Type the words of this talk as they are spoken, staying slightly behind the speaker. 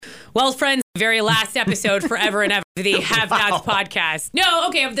Well, friends, very last episode forever and ever, the Have Nots podcast. No,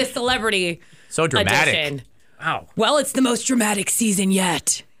 okay, of the celebrity So dramatic. edition. Wow. Well, it's the most dramatic season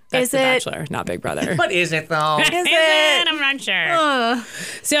yet. That's Is The it? Bachelor, not Big Brother. What is it, though? Is it? I'm not sure.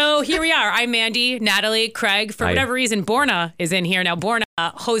 So here we are. I'm Mandy, Natalie, Craig. For whatever reason, Borna is in here. Now, Borna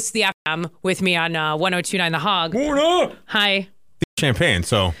hosts the FM with me on 1029 The Hog. Borna! Hi. Champagne,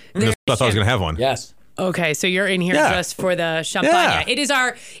 so I just thought I was going to have one. Yes. Okay, so you're in here just for the champagne. Yeah. It is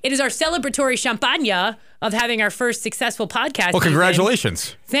our celebratory champagne of having our first successful podcast. Well, season.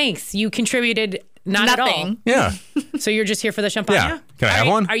 congratulations. Thanks. You contributed not Nothing. Yeah. at all. So you're just here for the champagne? Yeah. Can I have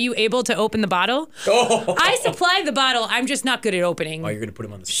one? Are you able to open the bottle? Oh. I supplied the bottle. I'm just not good at opening. Oh, you're going to put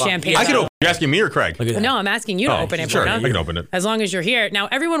him on the spot. Champagne. I can open. You're asking me or Craig? Look at that. No, I'm asking you to open it, sure. Borna. I can open it. As long as you're here. Now,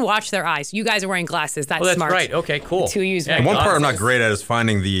 everyone watch their eyes. You guys are wearing glasses. That's, Oh, that's smart. right. Okay, cool. To use And one part I'm not great at is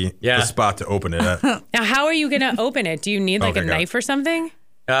finding the spot to open it at. Now, how are you going to open it? Do you need like Okay, a got it. knife or something?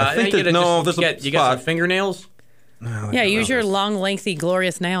 I think you that- no, there's a you got some spot. fingernails? Yeah, use your long, lengthy,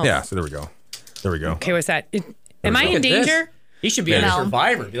 glorious nails. Yeah, so there we go. There we go. Okay, what's that? Am I Look in at this. danger? He should be a No.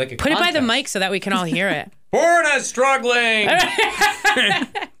 survivor. Be like a Put it by the contest. mic so that we can all hear it. Borna's struggling.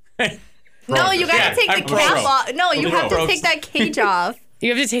 No, you got Yeah, to take the I'm pro. cap off. No, you Pro. have to take that cage off.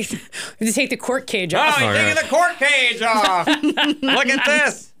 You have to take the cork cage Oh, off. he's taking the cork cage off. Look at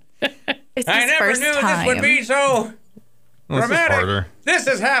this. It's I his never first knew time. this would be so This is dramatic. harder. This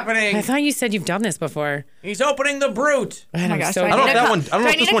is happening. I thought you said you've done this before. He's opening the brute. Oh my gosh! so do I don't know if need to that come- one. I don't know do I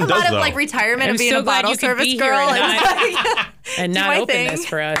if need this to one come does out of though. like retirement I'm and being so a glad bottle you could service be here girl? and Do not my open thing. this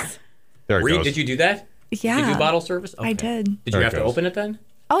for us. There it Were you, goes. did you do that? Yeah. Did you do bottle service? I did. Did you There have it to goes. open it then?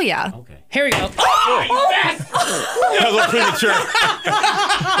 Oh yeah. Okay. Here we go. That was a little premature.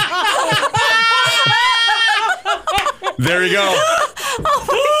 There you go.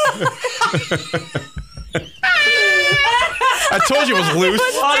 I told you it was loose.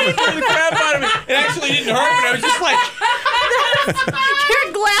 Oh, the crap out of me. It actually didn't hurt, but I was just like,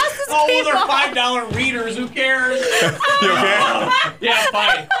 Your glasses oh, came they're off. $5 readers. Who cares? You okay? Yeah,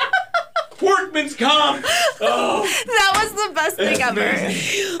 fine. Workman's comp. Oh. That was the best thing ever.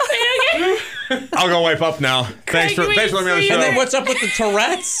 I'll go wipe up now. Thanks for letting me on the show. And then what's up with the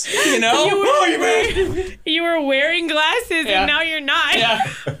Tourette's? You know? You were wearing glasses Yeah. and now you're not. Yeah.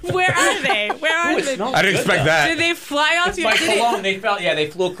 Where are they? Where are It they? smells I didn't good, expect though. that. Did they fly off It's your my did it- cologne. They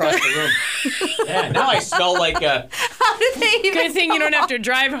flew across the room. Yeah, now I smell like a... How did they even? Good thing you don't have to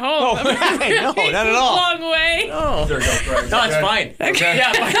drive home. No, not at all. Long way. Oh. There you go, Craig. No, it's fine. Okay.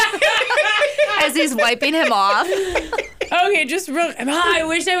 Yeah, fine. As he's wiping him off. Okay, just real. I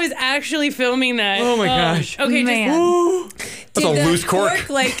wish I was actually filming that. Oh my gosh. Okay, Man. That's a did the loose cork.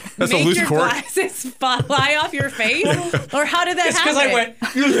 Like That's a make loose your cork. glasses fly off your face, or how did that It's happen? because I went...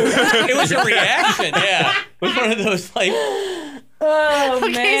 It was a reaction, yeah. It was one of those, like... Oh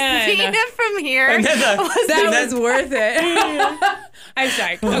Okay, man, seeing it from here. And then that was worth it. I'm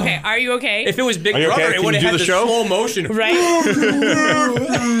sorry. Okay, are you okay? If it was Big Are you Brother, okay? it Can would you have do had the the show? slow motion. Right.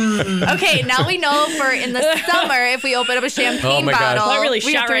 Okay, now we know for in the summer if we open up a champagne Oh my God. bottle, That really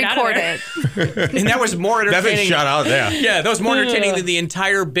we have shot to right out of record there. it. And that was more That thing entertaining. shot out there. Yeah, that was more entertaining than the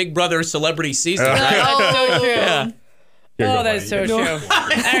entire Big Brother celebrity season. That's so true. Yeah. Here you Oh, go, that's so buddy. true. All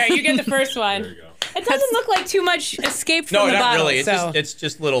right, you get the first one. It doesn't look like too much escaped from No, the not bottle. really. So It's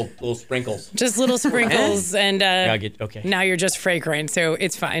just little sprinkles. just little sprinkles, and Okay. now you're just fragrant, so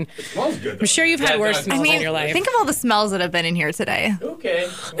it's fine. Smells good. I'm sure you've had Yeah, worse it does. smells I mean, in your life. think of all the smells that have been in here today. Okay.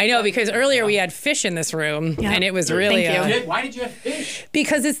 I know, because earlier we had fish in this room, Yeah. and it was really Thank you. Why did you have fish?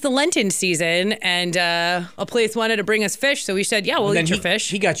 because it's the Lenten season, and a place wanted to bring us fish, so we said, yeah, we'll eat your fish.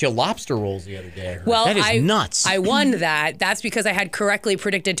 He got you lobster rolls the other day. Well, that is nuts. I won that. That's because I had correctly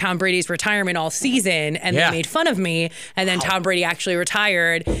predicted Tom Brady's retirement all season, and Yeah. they made fun of me. And then Tom Brady actually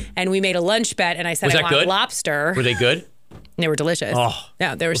retired, and we made a lunch bet, and I said Was I that want good? lobster. Were they good? They were delicious. Oh,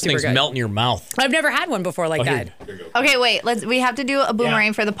 yeah, they were Those super things good. melt in your mouth. I've never had one before like that. Okay, wait. We have to do a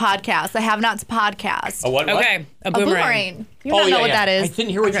boomerang for the podcast. The Have Nots podcast. What? Okay, a A boomerang. boomerang. You don't know what that is. I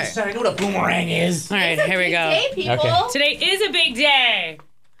didn't hear what you said. I know what a boomerang is. All right, here we go. Hey, people. Okay. Today is a big day.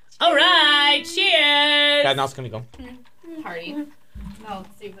 All right, cheers. Yeah, now it's gonna go. Party. No,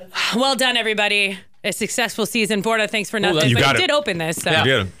 stupid. Well done, everybody. A successful season. Borna, thanks for nothing. You but got you it. did open this. So Yeah.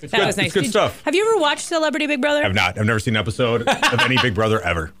 You did. It's that good. was nice. It's good stuff. Have you ever watched Celebrity Big Brother? I've not. I've never seen an episode of any Big Brother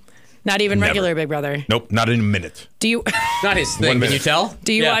ever. Not even Never. regular Big Brother. Nope, not in a minute. Do you Not his thing. Can minute. you tell?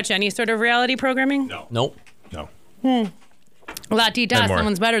 do you Yeah. watch any sort of reality programming? No. Nope. No. La di da, more.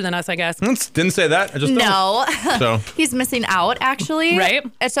 someone's better than us, I guess. Didn't say that. I just No. don't. So He's missing out, actually. Right.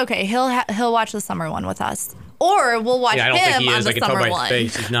 It's okay. He'll watch the summer one with us. Or we'll watch Yeah, I don't him think he on is. the I can tell summer by his one.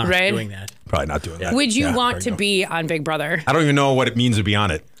 face. He's not Right. doing that. Probably not doing that. Would you Yeah, want there to go. be on Big Brother? I don't even know what it means to be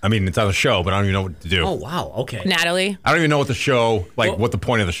on it. I mean, it's on a show, but I don't even know what to do. Oh, wow. Okay. Natalie? I don't even know what the show, what the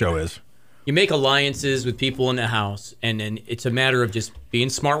point of the show is. You make alliances with people in the house, and then it's a matter of just being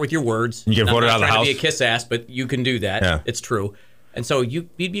smart with your words. You get voted out of the house. house. To be a kiss ass, but you can do that. Yeah. It's true. And so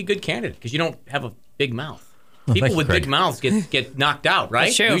you'd be a good candidate because you don't have a big mouth. thank People you, with Craig. big mouths get knocked out, right?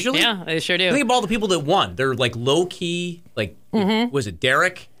 That's true. Usually. Yeah, they sure do. Think of all the people that won. They're like low key. Like was it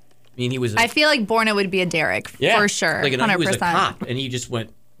Derek? I mean, he was. I feel like Borna would be a Derek for sure. Like, he 100%. was a cop, and he just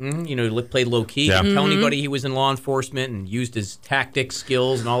went. Played low key. Yeah. Didn't tell anybody he was in law enforcement, and used his tactics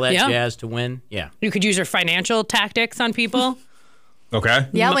skills and all that Yeah. jazz to win. Yeah. You could use your financial tactics on people. Okay.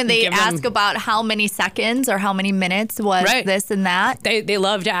 Yeah, when they Give them- ask about how many seconds or how many minutes was Right. this and that. They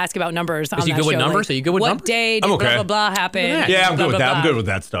love to ask about numbers. On he that good with show, numbers? like, Are you good with what numbers? day did I'm okay. blah, blah, blah happen? Yeah, I'm Blah, good with blah, that. I'm blah. good with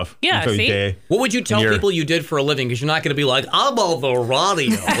that stuff. Yeah, I'll tell you see? day. What would you tell You're- people you did for a living? Because you're not going to be like, I'm on the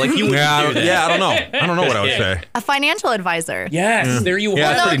radio. Like, you wouldn't do that. Yeah, I don't know. I don't know what I would say. A financial advisor. Yes, there you Yeah,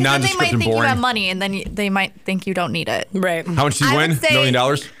 are. it's pretty because they might nondescript and think you boring. have money, and then they might think you don't need it. Right. How much did you I win? would say- $1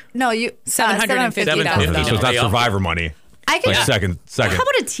 million? No, you $750,000. $750,000. So it's not survivor money. I could. Like second. How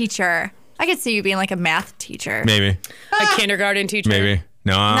about a teacher? I could see you being like a math teacher. Maybe. A kindergarten teacher. Maybe.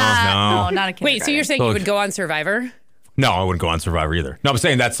 No. No, not a kindergarten. Wait, so you're saying you would go on Survivor? No, I wouldn't go on Survivor either. No, I'm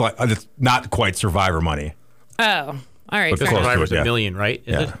saying that's not quite Survivor money. Oh, all right. But fair close enough. to Survivor's it, yeah. $1 million, right?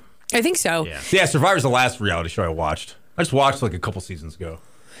 Is Yeah. it? I think so. Yeah. Yeah, Survivor's the last reality show I watched. I just watched like a couple seasons ago.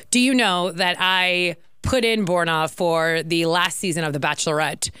 Do you know that I put in Borna for the last season of The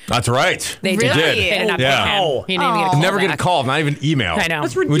Bachelorette? That's right. They Really? did. They did not pick Yeah. him. He didn't even get a call Never get a back. call, not even email. I know.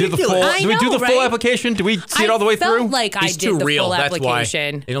 That's We did the full. ridiculous. Did we do I the know, full right? application? Did we see it all the way I felt through? like I He's did too the real. full That's why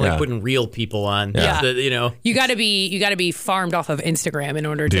application. they don't Yeah. like putting real people on. Yeah. You You got to be farmed off of Instagram in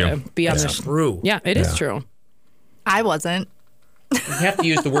order Yeah. to be on That's this. true. Yeah, it is true. I wasn't. You have to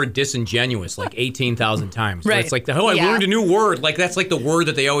use the word disingenuous like 18,000 times. Right. It's like, I Yeah. learned a new word. Like, that's like the word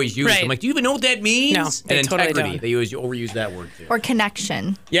that they always use. Right. I'm like, do you even know what that means? No, they and totally integrity. don't. They always overuse that word too. Or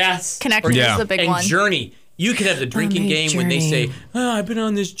connection. Yes. Connection Yeah. is a big and one. journey. You could have the drinking my game when they journey. say, oh, I've been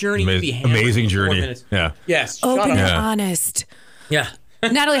on this journey. You'd be hammered Amazing in 4 journey. minutes. Yeah. Yes. Shut Open up. and Yeah. honest. Yeah.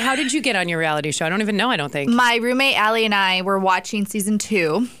 Natalie, how did you get on your reality show? I don't even know. I don't think. My roommate Allie and I were watching season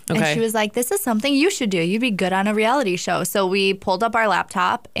 2, and Okay. she was like, "This is something you should do. You'd be good on a reality show." So we pulled up our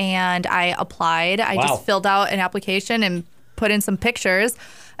laptop and I applied. I Wow. just filled out an application and put in some pictures,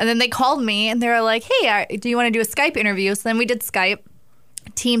 and then they called me and they were like, "Hey, do you want to do a Skype interview?" So then we did Skype.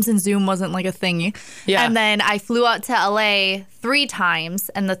 Teams and Zoom wasn't like a thingy. Yeah. And then I flew out to LA 3 times.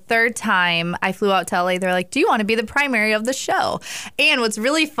 And the third time I flew out to LA, they're like, do you want to be the primary of the show? And what's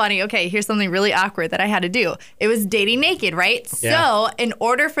really funny, okay, here's something really awkward that I had to do. It was dating naked, right? Yeah. So in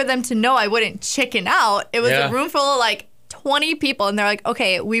order for them to know I wouldn't chicken out, it was Yeah. a room full of like 20 people. And they're like,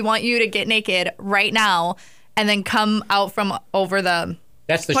 okay, we want you to get naked right now and then come out from over the...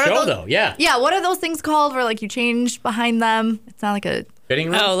 That's the What are show, those- though. Yeah. Yeah, what are those things called where like you change behind them? It's not like a... Fitting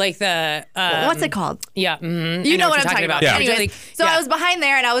room? Oh, like the What's it called? yeah. mhm. You I know what you're I'm talking about. Yeah. Anyways, Like, so yeah. I was behind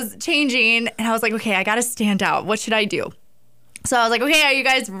there and I was changing and I was like, okay, I got to stand out. What should I do? So I was like, okay, are you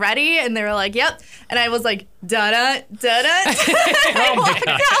guys ready? And they were like, yep. And I was like, da-da, da-da. I walked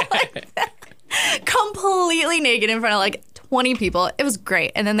out like that, completely naked in front of like 20 people. It was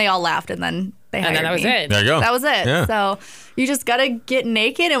great. And then they all laughed and then they hired And then that was me. it. There you go. That was it. Yeah. So you just got to get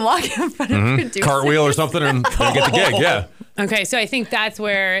naked and walk in front of producers. Cartwheel or something and you get the gig. Yeah. Okay, so I think that's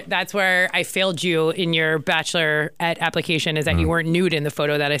where I failed you in your bachelor at application is that you weren't nude in the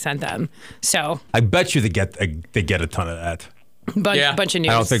photo that I sent them. So I bet you they get a ton of that. Yeah. bunch of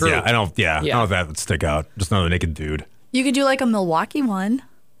nudes. I don't think. True. Yeah. I don't. Yeah. I don't Yeah. know if that would stick out. Just another naked dude. You could do like a Milwaukee one.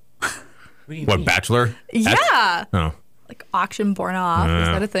 What Bachelor? Yeah. Oh. Like auction born off. Is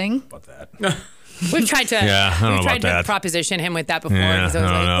that a thing? About that. We've tried to Yeah, I don't know we've tried about to that. proposition him with that before Yeah. because I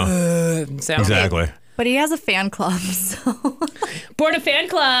was I like, don't know. so Exactly. But he has a fan club, so Born a fan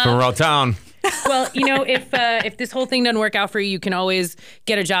club. From around town. Well, you know, if this whole thing doesn't work out for you, you can always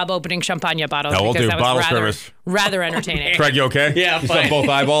get a job opening champagne bottles Yeah, we'll because do that was bottle rather service. rather entertaining. Craig, you okay? Yeah, You fine. saw both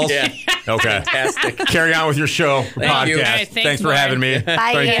eyeballs? Yeah. Okay. Fantastic. Carry on with your show, podcast. you. All right, thanks, for Lauren. having me. Bye.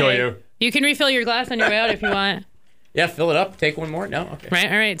 Trying to kill you. You can refill your glass on your way out if you want. Yeah, fill it up. Take one more. No? Okay.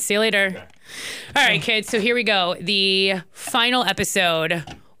 Right. All right. See you later. All right, kids. So here we go. The final episode.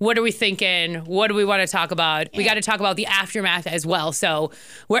 What are we thinking? What do we want to talk about? We got to talk about the aftermath as well. So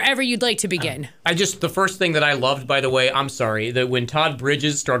wherever you'd like to begin. The first thing that I loved, by the way, I'm sorry, that when Todd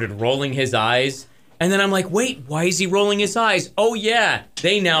Bridges started rolling his eyes, and then I'm like, wait, why is he rolling his eyes? Oh, yeah,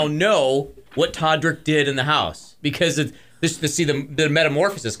 they now know what Todrick did in the house because of this to see the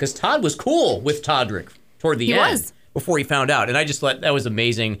metamorphosis. Because Todd was cool with Todrick toward the He end was. before he found out. And I just thought that was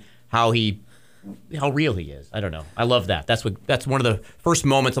amazing how real he is. I don't know. I love that. That's one of the first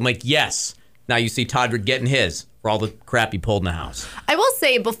moments I'm like, yes. Now you see Todrick getting his for all the crap he pulled in the house. I will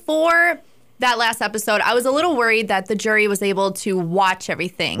say, before that last episode, I was a little worried that the jury was able to watch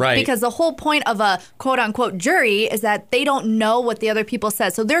everything. Right. Because the whole point of a quote-unquote jury is that they don't know what the other people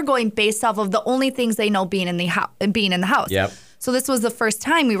said. So they're going based off of the only things they know being in the house. Yep. So this was the first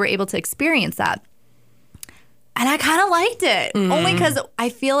time we were able to experience that. And I kind of liked it. Only because I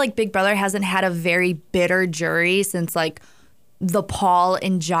feel like Big Brother hasn't had a very bitter jury since, like, the Paul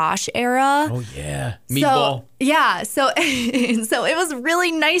and Josh era. Oh, yeah. Meatball. So, yeah. So, so it was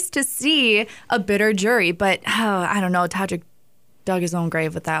really nice to see a bitter jury. But, I don't know. Todrick dug his own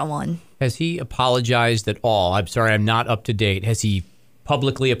grave with that one. Has he apologized at all? I'm sorry, I'm not up to date. Has he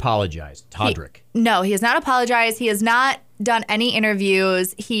publicly apologized, Todrick? No, he has not apologized. He has not done any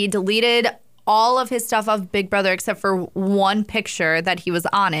interviews. He deleted all of his stuff of Big Brother except for one picture that he was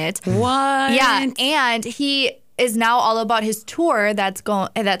on it. What? Yeah, and he is now all about his tour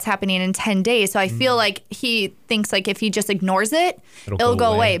that's happening in 10 days. So I feel like he thinks like if he just ignores it, it'll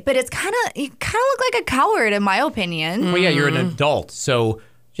go away. But you kind of look like a coward in my opinion. Well, yeah, you're an adult, so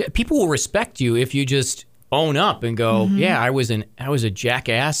people will respect you if you just own up and go, yeah, I was a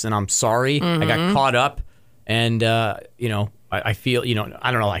jackass and I'm sorry. I got caught up, and I feel,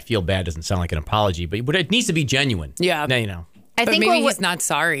 I don't know. I feel bad doesn't sound like an apology, but it needs to be genuine. Yeah. Now, I But think maybe he's not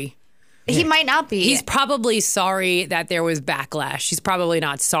sorry. he might not be. He's probably sorry that there was backlash. He's probably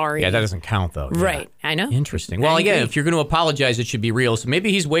not sorry. Yeah, that doesn't count, though. Yeah. Right. I know. Interesting. Well, again, if you're going to apologize, it should be real. So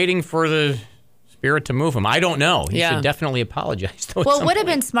maybe he's waiting for the spirit to move him. I don't know. He should definitely apologize. Though, well, what would have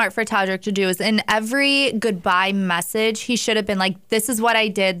been smart for Todrick to do is in every goodbye message, he should have been like, this is what I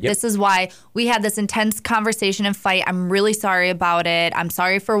did. This is why we had this intense conversation and fight. I'm really sorry about it. I'm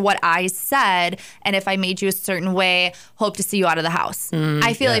sorry for what I said. And if I made you a certain way, hope to see you out of the house.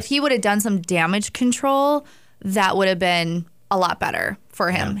 I feel if he would have done some damage control, that would have been a lot better for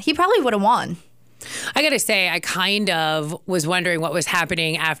him. He probably would have won. I got to say, I kind of was wondering what was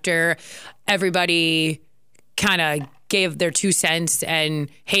happening after everybody kind of gave their 2 cents and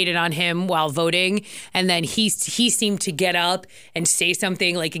hated on him while voting. And then he seemed to get up and say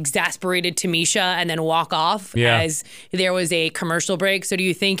something like exasperated to Misha and then walk off as there was a commercial break. So do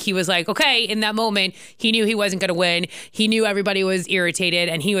you think he was like, okay, in that moment, he knew he wasn't going to win. He knew everybody was irritated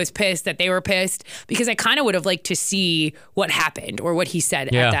and he was pissed that they were pissed? Because I kind of would have liked to see what happened or what he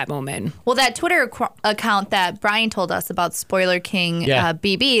said at that moment. Well, that Twitter account that Brian told us about, Spoiler King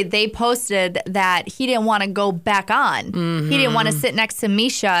BB, they posted that he didn't want to go back on. He didn't want to sit next to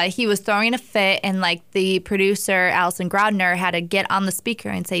Misha. He was throwing a fit, and like the producer, Allison Grodner, had to get on the speaker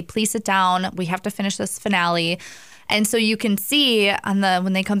and say, please sit down. We have to finish this finale. And so you can see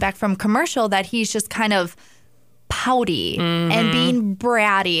when they come back from commercial that he's just kind of pouty and being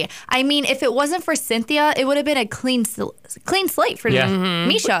bratty. I mean, if it wasn't for Cynthia, it would have been a clean slate for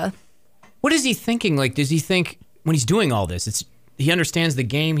Misha. What is he thinking? Like, does he think when he's doing all this, he understands the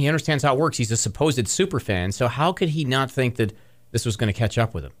game, he understands how it works, he's a supposed super fan, so how could he not think that this was going to catch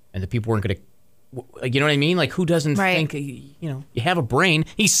up with him and that people weren't going to, you know what I mean? Like, who doesn't think, you have a brain.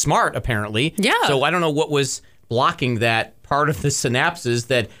 He's smart, apparently. Yeah. So I don't know what was blocking that part of the synapses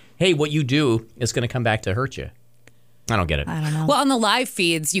that, hey, what you do is going to come back to hurt you. I don't get it. I don't know. Well, on the live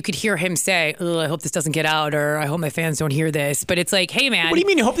feeds, you could hear him say, I hope this doesn't get out, or I hope my fans don't hear this. But it's like, hey, man. What do you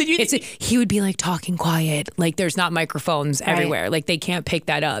mean you hope that you... He would be like talking quiet, like there's not microphones everywhere. Like they can't pick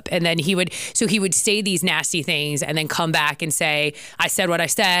that up. And then he would say these nasty things and then come back and say, I said what I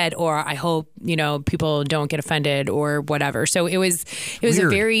said, or I hope, people don't get offended or whatever. So it was a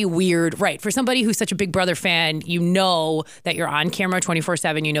very weird, right. For somebody who's such a Big Brother fan, you know that you're on camera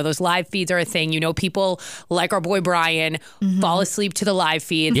 24/7. You know those live feeds are a thing. You know people like our boy Brian fall asleep to the live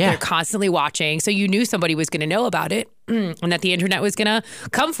feeds. They're constantly watching. So you knew somebody was going to know about it and that the internet was going to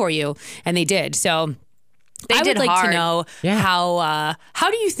come for you. And they did. So I would like to know how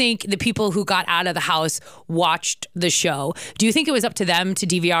do you think the people who got out of the house watched the show? Do you think it was up to them to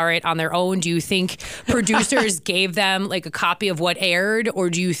DVR it on their own? Do you think producers gave them like a copy of what aired? Or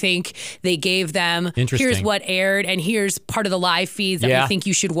do you think they gave them, here's what aired and here's part of the live feeds that we think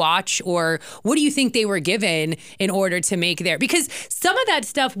you should watch? Or what do you think they were given in order to make their... Because some of that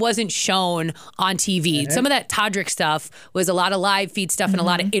stuff wasn't shown on TV. Some of that Todrick stuff was a lot of live feed stuff and a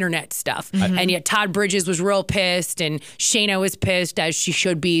lot of internet stuff. And yet Todd Bridges was real pissed and Shayna was pissed, as she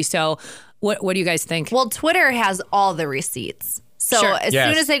should be. So what do you guys think? Well, Twitter has all the receipts. So as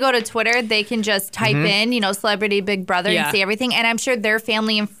soon as they go to Twitter, they can just type in, celebrity Big Brother and see everything. And I'm sure their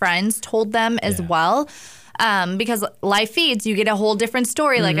family and friends told them as well. Because live feeds, you get a whole different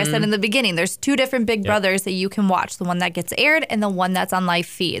story. Like I said in the beginning, there's 2 different Big Brothers that you can watch. The one that gets aired and the one that's on live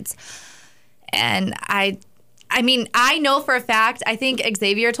feeds. And I mean, I know for a fact, I think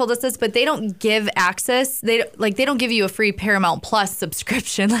Xavier told us this, but they don't give access. They don't give you a free Paramount Plus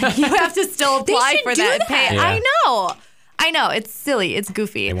subscription. Like you have to still apply for that and pay. Yeah. I know. It's silly. It's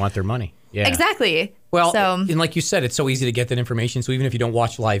goofy. They want their money. Yeah. Exactly. Well, so, and like you said, it's so easy to get that information. So even if you don't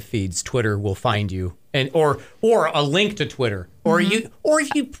watch live feeds, Twitter will find you, and or a link to Twitter, or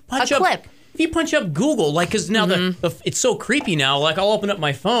if you punch a up clip. If you punch up Google, like, because now it's so creepy now. Like, I'll open up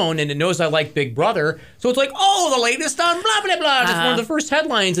my phone and it knows I like Big Brother, so it's like, oh, the latest on blah blah blah. It's one of the first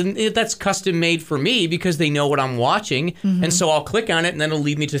headlines, and that's custom made for me because they know what I'm watching, and so I'll click on it, and then it'll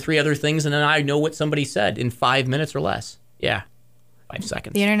lead me to 3 other things, and then I know what somebody said in 5 minutes or less. Yeah, 5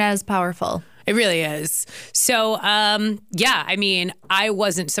 seconds. The internet is powerful. It really is. So, yeah, I mean, I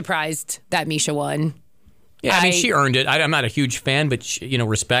wasn't surprised that Misha won. Yeah, I mean, she earned it. I'm not a huge fan, but,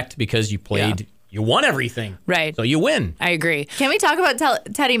 respect because you played, you won everything. Right. So you win. I agree. Can we talk about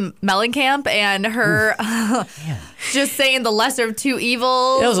Teddy Mellencamp and her just saying the lesser of 2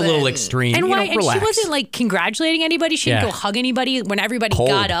 evils? That was a little extreme. And why? And relax. she wasn't like congratulating anybody. She didn't go hug anybody when everybody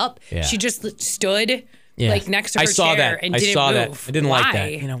got up. Yeah. She just stood Yeah. like next to her I saw chair that. and I didn't saw move. that. I didn't like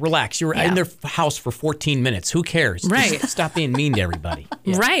that. Relax. You were in their house for 14 minutes. Who cares? Right. Just stop being mean to everybody.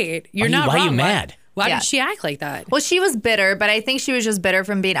 Yeah. Right. You're Why not are you wrong. mad? Why did she act like that? Well, she was bitter, but I think she was just bitter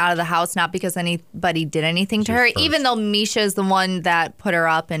from being out of the house, not because anybody did anything to her, even though Misha is the one that put her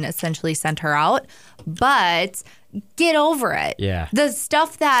up and essentially sent her out. But get over it. Yeah. The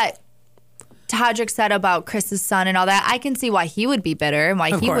stuff that Todrick said about Chris's son and all that, I can see why he would be bitter and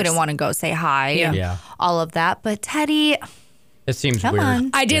why he wouldn't want to go say hi and all of that. But Teddy, it seems come weird.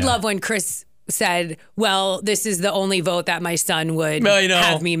 on. I did love when Chris said, well, this is the only vote that my son would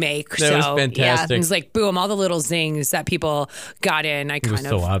have me make. That was fantastic. It was like, boom, all the little zings that people got in. I kind was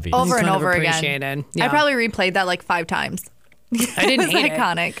so obvious. Over and kind of over again. appreciated. Yeah. I probably replayed that like 5 times. I didn't it was hate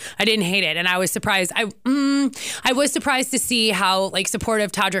iconic. I didn't hate it, and I was surprised. I was surprised to see how like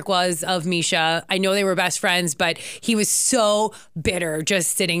supportive Todrick was of Misha. I know they were best friends, but he was so bitter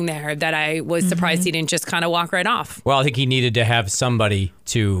just sitting there that I was surprised he didn't just kind of walk right off. Well, I think he needed to have somebody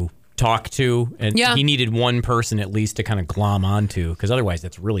to talk to, and he needed one person at least to kind of glom onto, because otherwise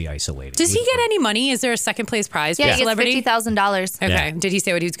that's really isolating. Does he get any money? Is there a second place prize for Yeah, he gets celebrity? $50,000. Okay. Yeah. Did he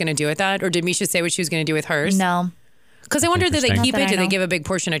say what he was going to do with that, or did Misha say what she was going to do with hers? No. Because I wonder, do they Interesting. keep Not that it? Do I they know. give a big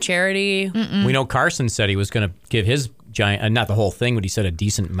portion of charity? We know Carson said he was going to give his giant, not the whole thing, but he said a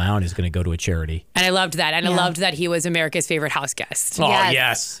decent amount is going to go to a charity. And I loved that. And I loved that he was America's favorite house guest. Oh, Yes.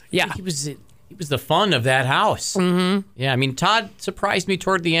 yes. Yeah. He was the fun of that house. Mm-hmm. Yeah, I mean, Todd surprised me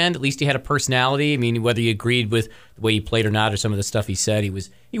toward the end. At least he had a personality. I mean, whether you agreed with the way he played or not, or some of the stuff he said, he was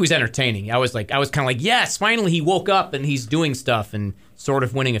entertaining. I was kind of like, yes, finally he woke up and he's doing stuff and sort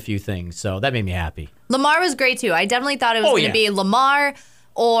of winning a few things. So that made me happy. Lamar was great too. I definitely thought it was going to be Lamar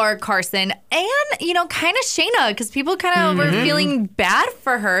or Carson, and kind of Shayna, because people kind of were feeling bad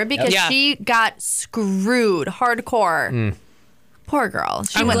for her because she got screwed hardcore. Poor girl.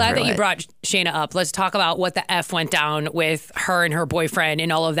 I'm glad that you brought Shayna up. Let's talk about what the F went down with her and her boyfriend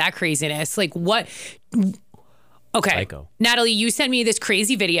and all of that craziness. Like what? Okay, Psycho. Natalie, you sent me this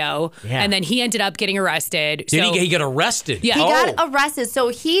crazy video, and then he ended up getting arrested. Did he get arrested? Yeah. He got arrested. So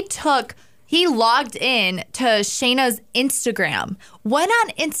he logged in to Shayna's Instagram, went on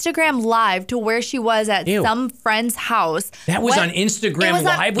Instagram Live to where she was at some friend's house. That was on Instagram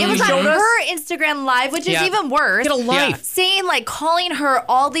Live when it was you showed on us? her Instagram Live, which is even worse. Get a life. Saying, calling her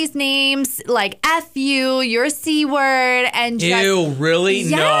all these names, like F you, you're a C word, and just... Ew, really?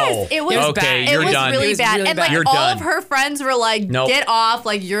 Yes, No. it was okay, bad. you're It was done. really bad. really And bad. You're all done. of her friends were like, Nope. get off,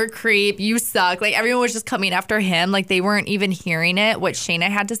 you're a creep, you suck. Everyone was just coming after him. They weren't even hearing it, what Shayna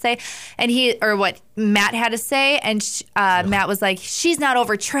had to say. And what Matt had to say. And Matt was like, she's not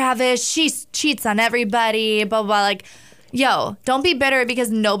over Travis. She cheats on everybody, blah, blah, blah. Yo, don't be bitter because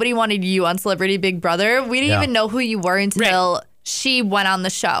nobody wanted you on Celebrity Big Brother. We didn't even know who you were until she went on the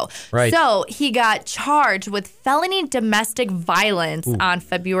show. Right. So he got charged with felony domestic violence on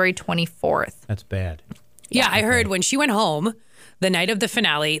February 24th. That's bad. Yeah, I heard when she went home the night of the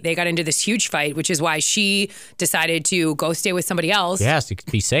finale, they got into this huge fight, which is why she decided to go stay with somebody else. Yes, you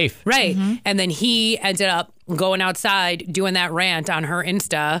could be safe. Right. And then he ended up going outside doing that rant on her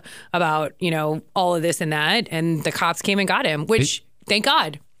Insta about, all of this and that. And the cops came and got him, which, thank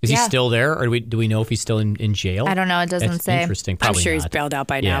God. Is he still there, or do we know if he's still in jail? I don't know. It doesn't That's say. interesting. I'm Probably sure he's not. bailed out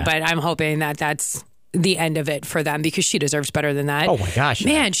by now, but I'm hoping that that's the end of it for them because she deserves better than that. Oh my gosh.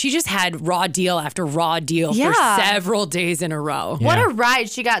 Man, she just had raw deal after raw deal for several days in a row. What a ride.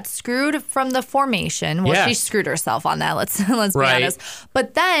 She got screwed from the formation. Well, Yes. she screwed herself on that. Let's be honest.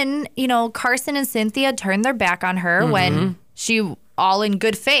 But then, Carson and Cynthia turned their back on her when she, all in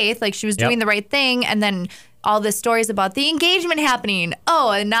good faith, like she was doing the right thing. And then all the stories about the engagement happening. Oh,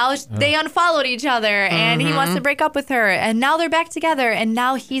 and now they unfollowed each other and he wants to break up with her. And now they're back together and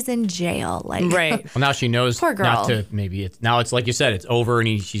now he's in jail. Like, Right. Well, now she knows Poor girl. not to. Maybe it's like you said, it's over,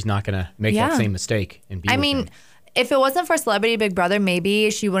 and she's not going to make that same mistake. And be I with mean, him. if it wasn't for Celebrity Big Brother,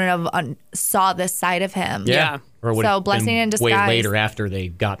 maybe she wouldn't have saw this side of him. Yeah. Or it would So, have blessing been in disguise. way later after they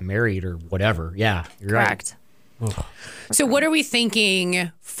got married or whatever. Yeah, you're Correct. right. So what are we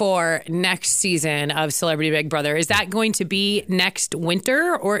thinking for next season of Celebrity Big Brother? Is that going to be next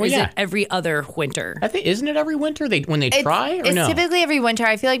winter or is it every other winter? I think isn't it every winter when they try or It's no? typically every winter.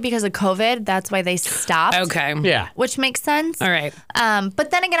 I feel like because of COVID, that's why they stopped. Okay. Yeah. Which makes sense. All right.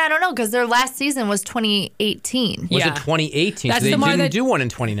 But then again, I don't know because their last season was 2018. Was Yeah. it 2018? That's So they the more didn't that- do one in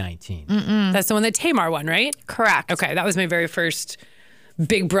 2019. That's the one that Tamar won, right? Correct. Okay, that was my very first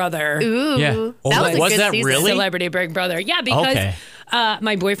Big Brother. Ooh. Yeah. Oh, That was a was good that season. really? Celebrity Big Brother. Yeah, because Okay.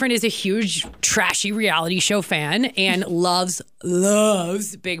 my boyfriend is a huge trashy reality show fan and loves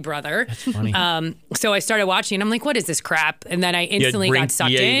Big Brother. That's funny. So I started watching and I'm like, what is this crap? And then I instantly got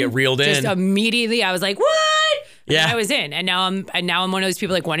sucked in. you get reeled Just in. immediately I was like, what? And Yeah. I was in. And now I'm one of those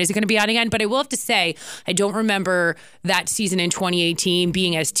people like, when is it going to be on again? But I will have to say, I don't remember that season in 2018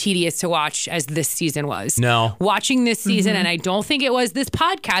 being as tedious to watch as this season was. No. Watching this season, and I don't think it was this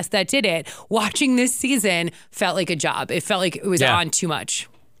podcast that did it, watching this season felt like a job. It felt like it was Yeah. on too much.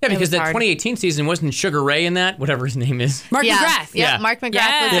 Yeah, because was that hard. 2018 season wasn't Sugar Ray in that, whatever his name is. Mark Yeah. McGrath. Yeah. Yeah. Mark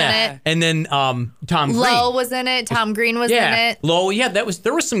McGrath was in Yeah. it. And then Tom Green. Lowe was in it. Tom Green was in it. Low, yeah, there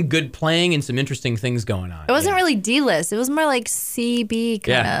was some good playing and some interesting things going on. It wasn't really D-list. It was more like CB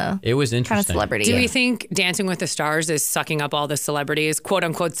kind of. it was interesting. kind of celebrity. Do we think Dancing with the Stars is sucking up all the celebrities, quote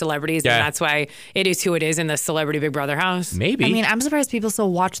unquote celebrities, Yeah. and that's why it is who it is in the Celebrity Big Brother house? Maybe. I mean, I'm surprised people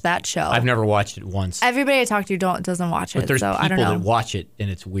still watch that show. I've never watched it once. Everybody I talk to doesn't watch it, but there's so I don't people know. that watch it and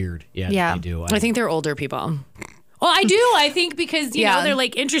it's weird. Yeah, Yeah. they do. I think they're older people. Well, I do. I think because, you know, Yeah. they're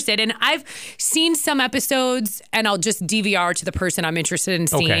like interested. And I've seen some episodes and I'll just DVR to the person I'm interested in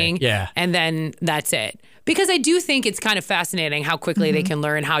seeing. yeah. And then that's it. Because I do think it's kind of fascinating how quickly they can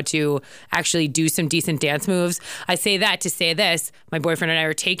learn how to actually do some decent dance moves. I say that to say this. My boyfriend and I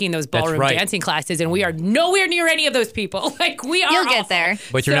are taking those ballroom right. dancing classes and we are nowhere near any of those people. Like we are You'll get awful. there.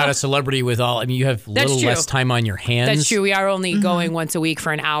 But you're So- not a celebrity with all. I mean, you have little true. less time on your hands. That's true. We are only going once a week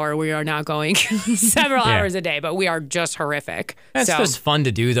for an hour. We are not going several Yeah. hours a day, but we are just horrific. That's so, just fun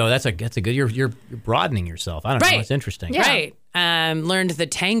to do, though. That's a good. You're broadening yourself. I don't know. Right. It's interesting. Yeah. Right. Learned the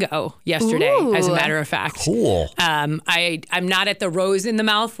tango yesterday, as a matter of fact. Cool. I'm not at the rose in the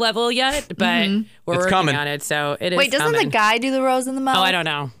mouth level yet, but we're It's working coming. on it. So it is. Wait, doesn't coming. the guy do the rose in the mouth? Oh, I don't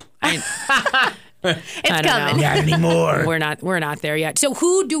know. It's I don't coming. know. Not anymore. We're not there yet. So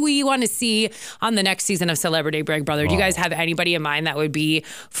who do we want to see on the next season of Celebrity Big Brother? Do you guys have anybody in mind that would be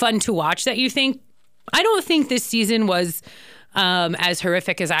fun to watch that you think? I don't think this season was as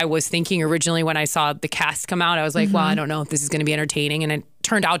horrific as I was thinking originally when I saw the cast come out. I was like, well, I don't know if this is going to be entertaining, and it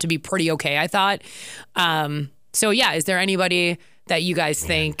turned out to be pretty okay, I thought. So yeah, is there anybody that you guys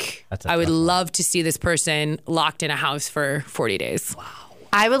think that's a I would tough one. love to see this person locked in a house for 40 days?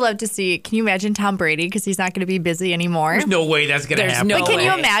 I would love to see. Can you imagine Tom Brady? Because he's not going to be busy anymore. There's no way that's gonna There's happen. no But can you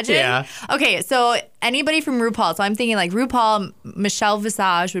way. imagine? Yeah. Okay, so anybody from RuPaul. So I'm thinking like RuPaul, Michelle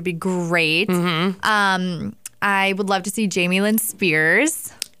Visage would be great. I would love to see Jamie Lynn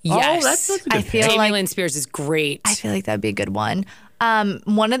Spears. Yes. that's a good I feel Jamie like Lynn Spears is great. I feel like that'd be a good one.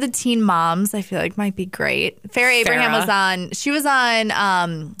 One of the teen moms I feel like might be great. Farrah Abraham was on. She was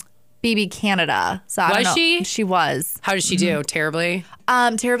on BB Canada. So I don't Was know. she? She was. How did she do? Terribly.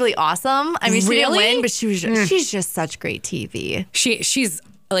 Terribly awesome. I mean, she didn't Really? win, but she was. She's just such great TV. She's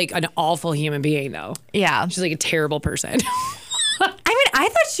like an awful human being, though. Yeah. She's like a terrible person. I mean, I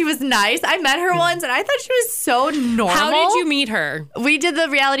thought she was nice. I met her once, and I thought she was so normal. How did you meet her? We did the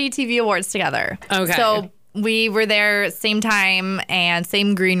reality TV awards together. Okay. So we were there same time and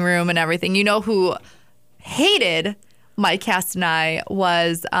same green room and everything. You know who hated my cast and I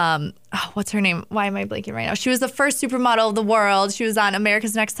was, what's her name? Why am I blanking right now? She was the first supermodel of the world. She was on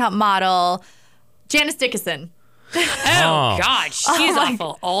America's Next Top Model. Janice Dickinson. Oh, God. She's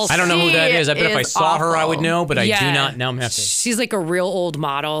awful. Also. I don't know who that is. I bet if I is saw her, I would awful. know, but I do Yeah. not. Now I'm gonna have to. She's like a real old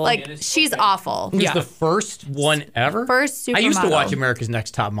model. Like, she's awful. Who's Yeah. the first one ever? First I used to supermodel. watch America's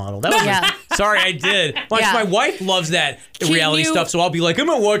Next Top Model. That was Yeah. sorry, I did. Yeah. My wife loves that Can reality you- stuff, so I'll be like, I'm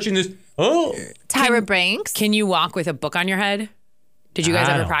not watching this. Oh. Tyra Banks. Can you walk with a book on your head? Did you guys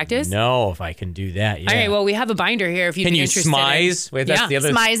ever practice? No, if I can do that. Yeah. All right, well, we have a binder here if you'd Can be you interested. smize? Wait, that's the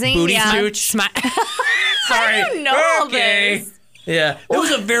other Smizing, booty yeah. tooch. Sorry. I don't know all this. Yeah. It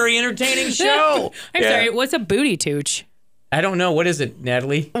was a very entertaining show. I'm sorry, what's a booty tooch? I don't know. What is it,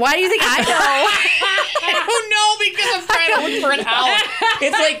 Natalie? Why do you think I know? I don't know because I'm trying to look for an out.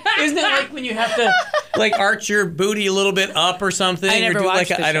 It's like, isn't it like when you have to like arch your booty a little bit up or something? I never or do watched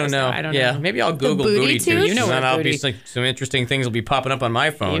like the I don't shows, know. though. I don't yeah, know. maybe I'll Google booty booty tooch? tooch. You know and what then I'll booty- be like, some interesting things will be popping up on my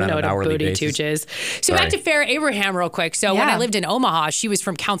phone You on know an what a hourly booty basis. tooch is. So Sorry. back to Farrah Abraham real quick. So when Yeah. I lived in Omaha, she was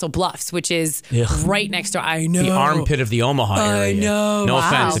from Council Bluffs, which is Ugh. right next door. I know. The armpit of the Omaha area. I know. No Wow.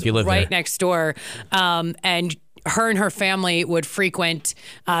 offense if you live right there. next door. And her and her family would frequent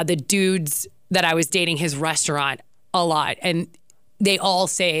the dudes that I was dating his restaurant a lot. And they all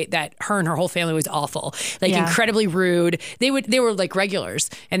say that her and her whole family was awful, like Yeah. incredibly rude. They were like regulars,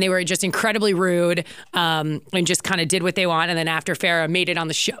 and they were just incredibly rude, and just kind of did what they want. And then after Farrah made it on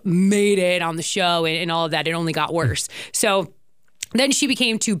the show, and all of that, it only got worse. So then she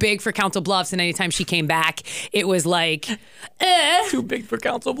became too big for Council Bluffs, and anytime she came back, it was like, Too big for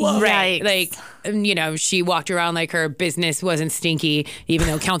Council Bluffs. right, Yikes. like she walked around like her business wasn't stinky, even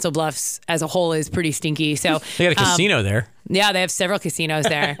though Council Bluffs as a whole is pretty stinky. So They got a casino there. yeah, they have several casinos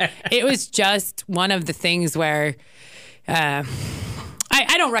there. It was just one of the things where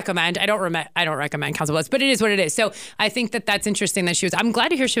I don't recommend. I don't recommend Council Bluffs, but it is what it is. So I think that that's interesting that she was. I'm glad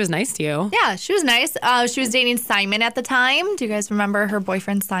to hear she was nice to you. Yeah, she was nice. She was dating Simon at the time. Do you guys remember her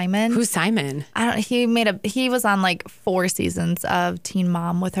boyfriend Simon? Who's Simon? He was on like 4 seasons of Teen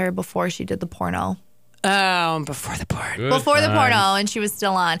Mom with her before she did the porno. Before the part. Before the porno, and she was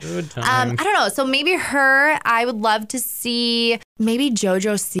still on. Good times. I don't know. So maybe her, I would love to see maybe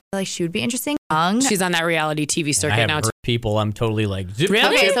JoJo C. Like she would be interesting. Young. She's on that reality TV I circuit have now. heard people. I'm totally like,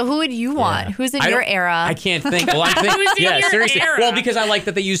 Really? Okay, so who would you want? Yeah. Who's in I your don't- era? I can't think. Well, I'm thinking, Who's in yeah, your seriously. era? Well, because I like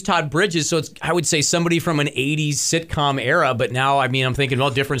that they use Todd Bridges, so it's I would say somebody from an '80s sitcom era. But now, I mean, I'm thinking, well,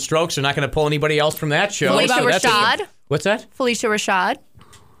 different strokes. They're not going to pull anybody else from that show. Felicia So that's Rashad? What's that? Felicia Rashad.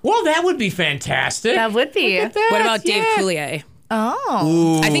 Well, that would be fantastic. That would be. What about Dave Coulier? Oh.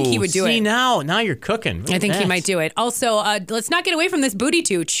 Ooh, I think he would do see, it. now you're cooking. I think he might do it. Also, let's not get away from this booty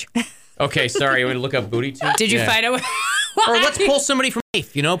tooch. Okay, sorry. You want to look up booty too? Did you find out? Or let's pull somebody from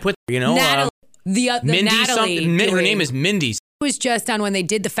Life. Put Natalie. The Mindy Natalie something. Her doing- name is Mindy. was just on when they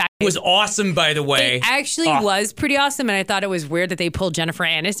did the fact. It was awesome, by the way. It actually was pretty awesome, and I thought it was weird that they pulled Jennifer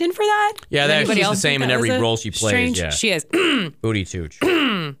Aniston for that. Yeah, Does that- anybody she's the else same think in that every was a role she plays, strange- yeah. She is. Booty tooch.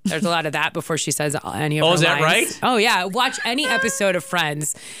 There's a lot of that before she says any of her Oh, is that lines. right? Oh, yeah. Watch any episode of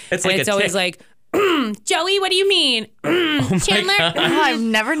Friends. It's and like it's a always tick. like, Joey, what do you mean? Chandler? Oh, I've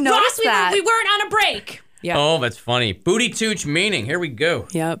never Ross, noticed that. we weren't on a break. Yeah. Oh, that's funny. Booty tooch meaning. Here we go.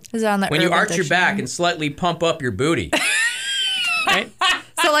 Yep. Is it on the When you Urban arch your Dictionary? back and slightly pump up your booty. Right?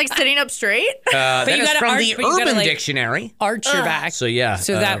 So like sitting up straight? That you is gotta from arch- the but you gotta, Urban like- Dictionary. Arch your back. So yeah.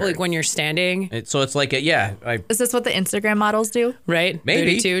 So that like when you're standing, so it's like I Is this what the Instagram models do? Maybe. right?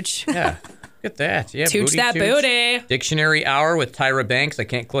 Booty tooch. yeah. Look at that. Yeah. Tooch that booty. Dictionary hour with Tyra Banks. I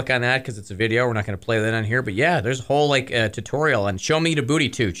can't click on that because it's a video. We're not going to play that on here. But yeah, there's a whole tutorial on show me the booty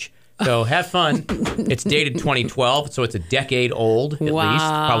tooch. So have fun. It's dated 2012, so it's a decade old at least,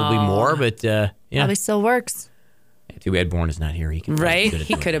 probably more. But yeah, Probably still works. too bad Bourne is not here. He can Right? good at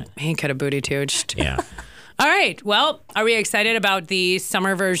He doing could have booty tooched. that. Yeah. All right. Well, are we excited about the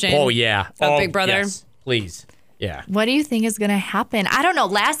summer version? Oh yeah. Of Oh, Big Brother? yes. Please. Yeah. What do you think is going to happen? I don't know.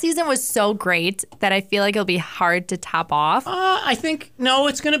 Last season was so great that I feel like it'll be hard to top off. I think no,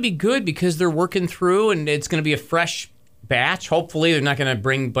 it's going to be good because they're working through, and it's going to be a fresh batch. Hopefully, they're not going to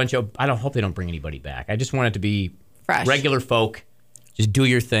bring a bunch of. I don't hope they don't bring anybody back. I just want it to be Fresh. regular folk. Just do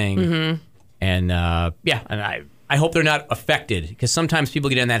your thing, and and I hope they're not affected because sometimes people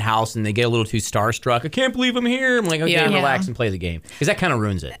get in that house and they get a little too starstruck. I can't believe I'm here. I'm like, okay, Yeah. relax and play the game because that kind of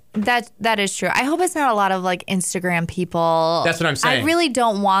ruins it. That is true. I hope it's not a lot of like Instagram people. That's what I'm saying. I really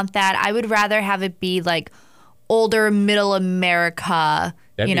don't want that. I would rather have it be like older middle America,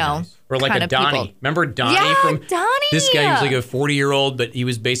 That'd you be know. nice. Or like kind a of Donnie. people. Remember Donnie Yeah, from Donnie. This guy was like a 40-year-old, but he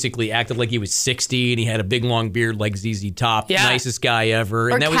was basically acted like he was 60 and he had a big long beard like ZZ Top. Yeah. Nicest guy ever.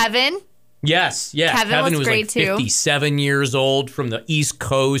 Or and that Kevin. Yes, yeah. Kevin was great, like too. 57 years old from the East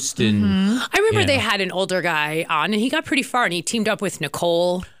Coast. And I remember Yeah. they had an older guy on, and he got pretty far, and he teamed up with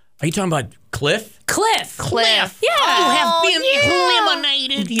Nicole. are you talking about Cliff? Cliff. Cliff. Yeah. Oh, yeah.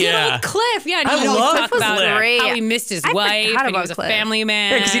 eliminated. Good old Cliff. Yeah. And I he always love talked about Cliff. Great. how he missed his I wife, forgot and he about was a Cliff. family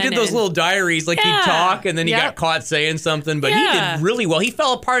man. Yeah, because he did those and- little diaries, like Yeah. he'd talk, and then he Yep. got caught saying something, but he Yeah. did really well. He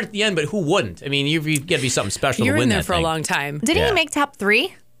fell apart at the end, but who wouldn't? I mean, you've got to be something special You're to win in there that for thing. a long time. Didn't Yeah. he make top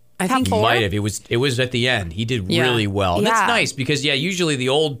 3? I think Top four? Might have. It was at the end. He did Yeah. really well. And that's Yeah. nice because usually the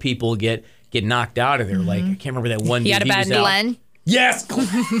old people get knocked out of there. Like I can't remember that one. He had dude, a bad was out. Glenn. Yes.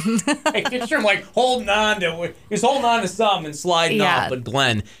 I picture him like holding on to. He's holding on to something and sliding Yeah. off. But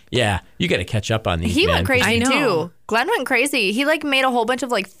Glenn, you got to catch up on these. He man, went 'cause- crazy I know. too. Glenn went crazy. He like made a whole bunch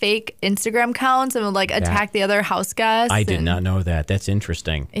of like fake Instagram accounts and would like attack the other house guests. I did and- not know that. That's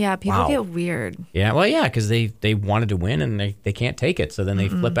interesting. Yeah, people Wow. get weird. Yeah, well, yeah, because they wanted to win and they can't take it, so then they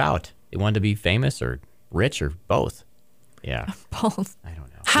flip out. They wanted to be famous or rich or both. Yeah, Both. I don't know.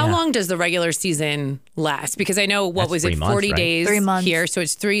 How Yeah. long does the regular season last? Because I know That's was 3 it months, 40 right? days 3 months. here, so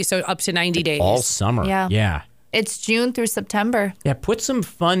it's so up to 90 days. All summer. Yeah. Yeah. It's June through September. Yeah, put some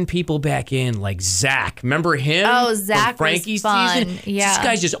fun people back in, like Zach. Remember him? Oh, Zach from Frankie's was fun. season? Yeah. This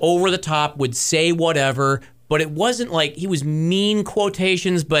guy's just over the top, would say whatever, but it wasn't like he was mean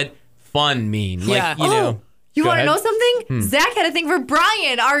quotations, but fun mean. Like, Yeah. you know. You Go want to ahead. know something? Zach had a thing for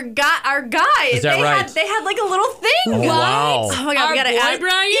Brian, our guy. Is that they right? They had like a little thing. Oh, guys. wow. Oh my god, Our we gotta boy add.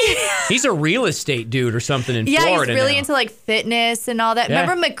 Brian? He's a real estate dude or something in Yeah, Florida he's really now. into like fitness and all that. Yeah.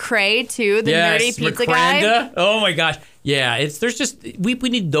 Remember McCrae too, the Yes, nerdy pizza guy. Mikranda. Oh my gosh. Yeah, there's just we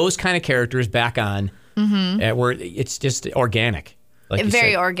need those kind of characters back on where it's just organic. Like you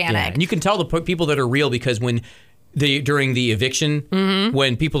Very said. organic. Yeah. And you can tell the people that are real because when during the eviction,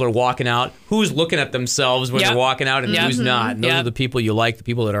 when people are walking out, who's looking at themselves when Yep. they're walking out and Yep. who's not. And those Yep. are the people you like, the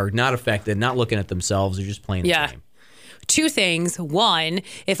people that are not affected, not looking at themselves, they're just playing the Yeah. game. Two things. One,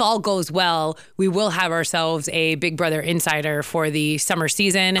 if all goes well, we will have ourselves a Big Brother insider for the summer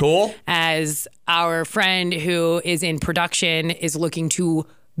season. Cool. As our friend who is in production is looking to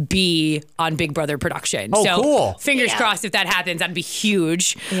be on Big Brother production. Oh, so cool. fingers Yeah. crossed if that happens, that'd be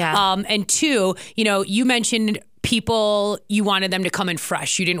huge. Yeah. And two, you mentioned people, you wanted them to come in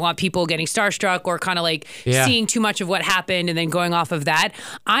fresh. You didn't want people getting starstruck or kind of like Yeah. seeing too much of what happened and then going off of that.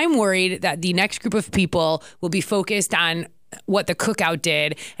 I'm worried that the next group of people will be focused on what the cookout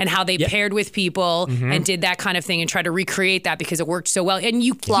did and how they paired with people and did that kind of thing and try to recreate that because it worked so well. And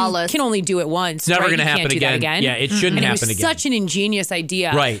you Flawless. can only do it once. It's never right? going to You happen can't do that again. again. Yeah, it shouldn't And happen it was again. such an ingenious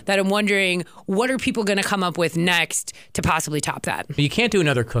idea Right. that I'm wondering what are people going to come up with next to possibly top that? But you can't do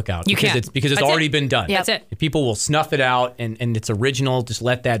another cookout You can't. because it's That's already it. been done. That's it. People will snuff it out and it's original. Just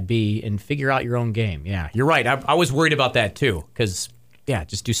let that be and figure out your own game. Yeah, you're right. I was worried about that too because,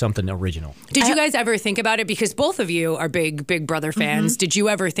 just do something original. Did you guys ever think about it? Because both of you are Big Brother fans. Did you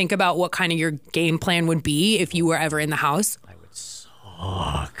ever think about what kind of your game plan would be if you were ever in the house?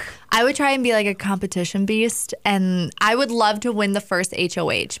 I would try and be like a competition beast, and I would love to win the first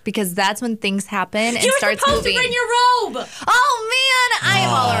HOH because that's when things happen and You're starts supposed moving. to bring your robe. Oh man, I am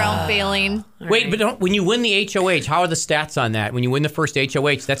all around failing. Wait, but when you win the HOH, how are the stats on that? When you win the first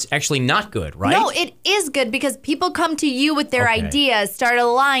HOH, that's actually not good, right? No, it is good because people come to you with their Okay. ideas, start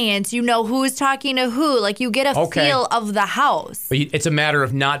alliance. You know who's talking to who. Like you get a Okay. feel of the house. But it's a matter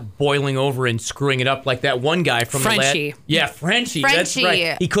of not boiling over and screwing it up like that one guy from Frenchie. Frenchie. That's Frenchie.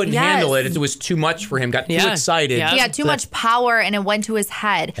 right. He couldn't Yes. handle it. It was too much for him. Got too Yeah. excited. Yeah. He had too much power and it went to his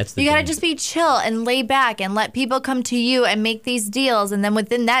head. That's the You got to danger. just be chill and lay back and let people come to you and make these deals. And then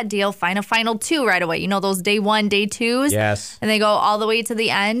within that deal, find a final two right away. You know, those day one, day twos? Yes. And they go all the way to the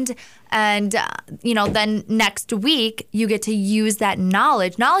end. And, then next week, you get to use that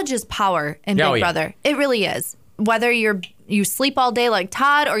knowledge. Knowledge is power in Oh, Big yeah. Brother. It really is. Whether you sleep all day like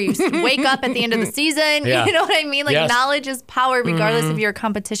Todd or you wake up at the end of the season, Yeah. you know what I mean? Like Yes. knowledge is power regardless if you're a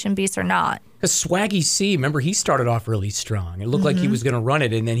competition beast or not. Because Swaggy C, remember, he started off really strong. It looked like he was going to run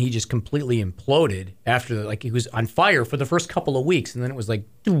it, and then he just completely imploded after, like, he was on fire for the first couple of weeks, and then it was like,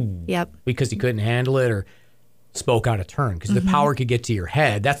 Yep. because he couldn't handle it or spoke out of turn. Because the power could get to your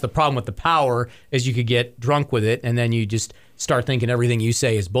head. That's the problem with the power, is you could get drunk with it, and then you just start thinking everything you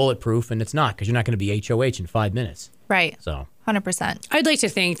say is bulletproof, and it's not, because you're not going to be HOH in 5 minutes. Right. So 100%. I'd like to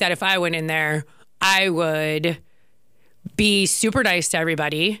think that if I went in there, I would be super nice to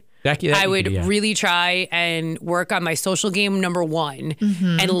everybody. that I you would could, yeah. really try and work on my social game number one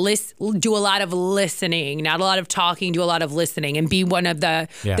and do a lot of listening, not a lot of talking, do a lot of listening and be one of Yeah.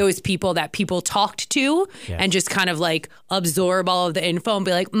 those people that people talked to and just kind of like absorb all of the info and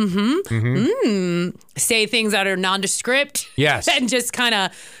be like, say things that are nondescript. Yes. And just kind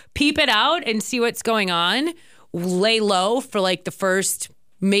of peep it out and see what's going on. Lay low for like the first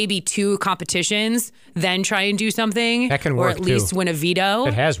maybe 2 competitions, then try and do something. That can or work, at least too. win a veto.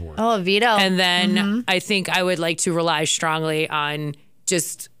 It has worked. Oh, Vito. And then I think I would like to rely strongly on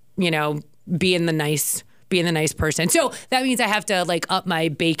just, being the nice person. So that means I have to like up my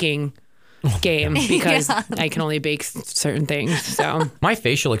baking game because I can only bake certain things. So My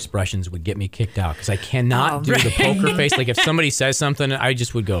facial expressions would get me kicked out because I cannot do the poker face. Like if somebody says something, I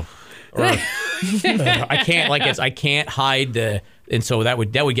just would go. Or, I can't I can't hide the. And so that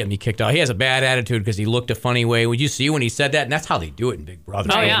would get me kicked out. He has a bad attitude because he looked a funny way. Would you see when he said that? And that's how they do it in Big Brother.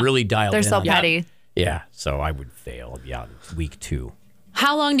 Oh, yeah. Really dialed They're in. so on it. petty. Yeah. So I would fail. Yeah, week 2.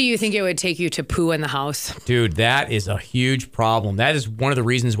 how long do you think it would take you to poo in the house? Dude, that is a huge problem. That is one of the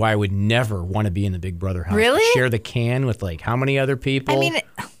reasons why I would never want to be in the Big Brother house. Really? Share the can with like how many other people?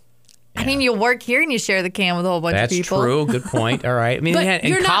 I mean, you work here and you share the can with a whole bunch That's of people. true. Good point. All right. I mean, But in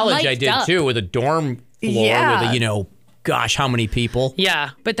you're not college I mic'd did up. too with a dorm floor Yeah. with gosh, how many people?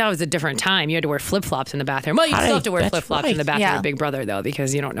 Yeah, but that was a different time. You had to wear flip-flops in the bathroom. Well, you still have to wear That's flip-flops right. in the bathroom Yeah. of Big Brother, though,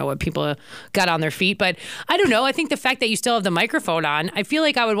 because you don't know what people got on their feet. But I don't know. I think the fact that you still have the microphone on, I feel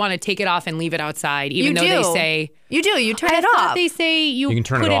like I would want to take it off and leave it outside, even though they say... You do. You turn I it thought off. they say you You can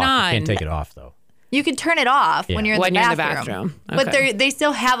turn put it off. on. You can't take it off though. You can turn it off when you're in When the you're in the bathroom. bathroom. But Okay. they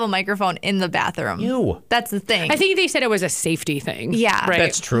still have a microphone in the bathroom. Ew. That's the thing. I think they said it was a safety thing. Yeah. Right.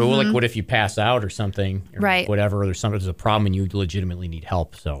 That's true. Like, what if you pass out or something? Or Right. Whatever. There's a problem and you legitimately need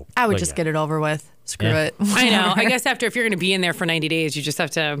help. So I would but just yeah. get it over with. Screw Yeah. it. I know. I guess if you're going to be in there for 90 days, you just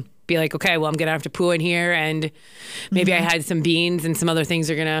have to be like, okay, well, I'm going to have to poo in here, and maybe I had some beans, and some other sounds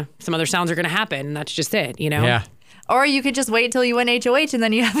are going to happen, and that's just it, you know? Yeah. Or you could just wait till you win HOH and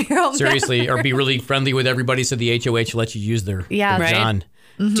then you have your own Seriously, or be really friendly with everybody so the HOH lets you use their Yeah. their Right. John.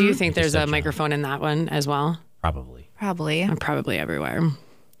 Do you think there's a John. microphone in that one as well? Probably. Probably. Probably everywhere.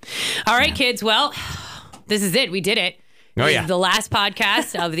 All right, kids. Well, this is it. We did it. Oh, This yeah. is the last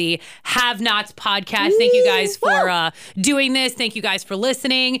podcast of the Have Nots podcast. Thank you guys for doing this. Thank you guys for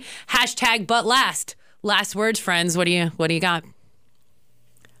listening. # but last. Last words, friends. What do you got?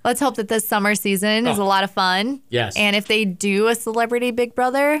 Let's hope that this summer season is a lot of fun. Yes. And if they do a celebrity Big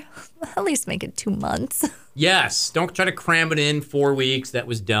Brother, at least make it 2 months. Yes. Don't try to cram it in 4 weeks. That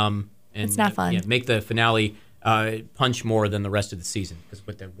was dumb. And, It's not fun. Make the finale punch more than the rest of the season. Because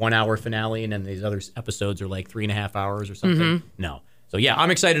with the 1 hour finale and then these other episodes are like 3.5 hours or something. Mm-hmm. No. So yeah, I'm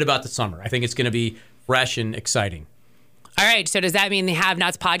excited about the summer. I think it's going to be fresh and exciting. All right. So does that mean the Have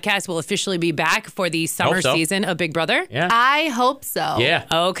Nots podcast will officially be back for the summer Hope so. season of Big Brother? Yeah. I hope so. Yeah.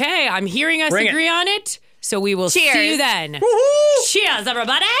 Okay. I'm hearing us Bring it. agree on it. So we will see Cheers. you then. Cheers,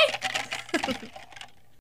 everybody.